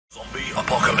Zombie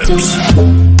apocalypse.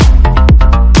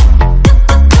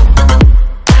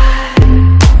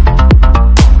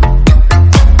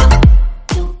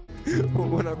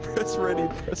 When I press ready,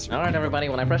 press ready. Alright everybody,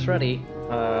 when I press ready,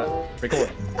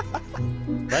 record.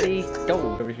 Ready,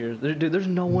 go! Over here. Dude, there's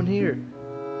no one here.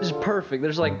 This is perfect.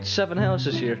 There's like 7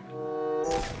 houses here.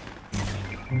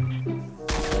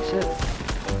 That's it.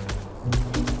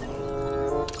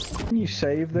 Can you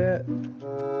save that?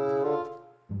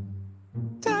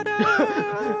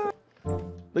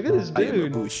 Look at this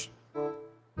dude.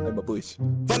 I'm a bush.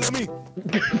 Follow me!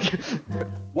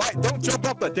 What? Don't jump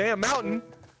up the damn mountain!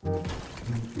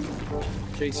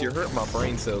 Chase, you're hurting my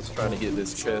brain cells trying to get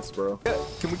this chest, bro.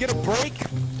 Can we get a break?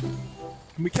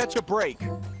 Can we catch a break?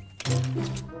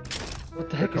 What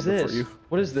the heck is this?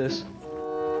 What is this?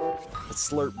 It's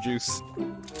slurp juice.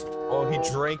 Oh, he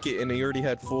drank it and he already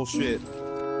had full shit.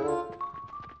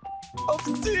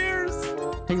 Upstairs!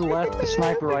 He left the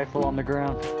sniper rifle on the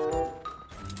ground.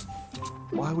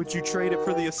 Why would you trade it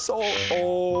for the assault?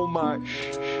 Oh my.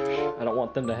 I don't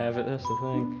want them to have it, that's the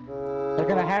thing. They're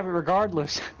gonna have it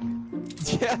regardless.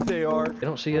 Yeah, they are. They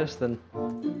don't see us, then...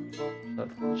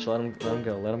 just let them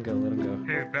go, let them go.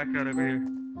 Here, back out over here.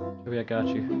 Maybe I got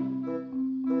you.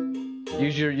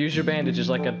 Use your bandages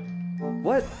like a...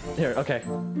 What? Here, okay.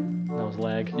 That was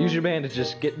lag. Use your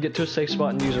bandages, get to a safe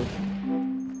spot and use them.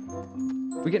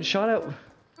 We getting shot at?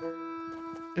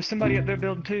 There's somebody up there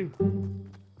building too.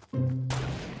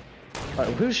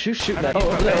 Alright, who's shooting at? Oh,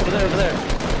 over there.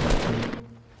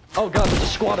 Oh god, there's a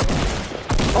squad of them.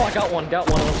 Oh, I got one of them,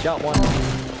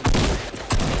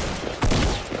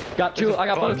 Got two, I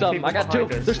got both of them, I got two.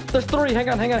 There's 3, hang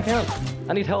on. I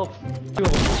need help. 2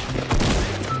 of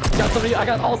them. Got 3, I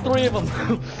got all 3 of them.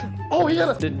 Oh, he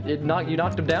got it. You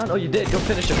knocked him down? Oh, you did, go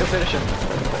finish him.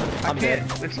 I'm dead.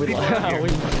 We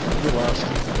lost.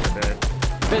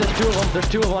 Man, there's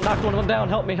 2 of them, I knocked one of them down.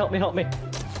 Help me.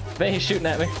 Man, he's shooting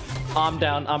at me. I'm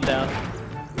down.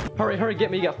 Hurry,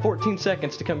 get me. You got 14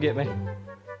 seconds to come get me.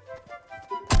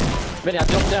 Vinny, I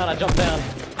jumped down.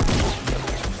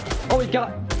 Oh, he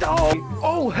got...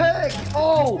 Oh, heck!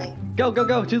 Oh! Go,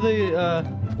 to the,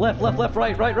 left,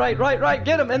 right.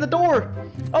 Get him, in the door!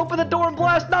 Open the door and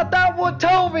blast, not that one,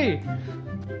 Toby!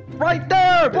 Right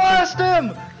there, blast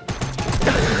him!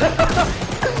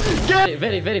 Get it!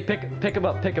 Vinny, pick him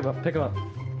up.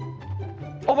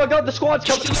 Oh my god, the squad's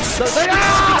coming!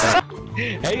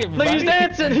 Hey, look, he's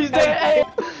dancing!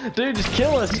 Dude, just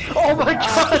kill us! Oh my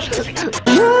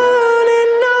god!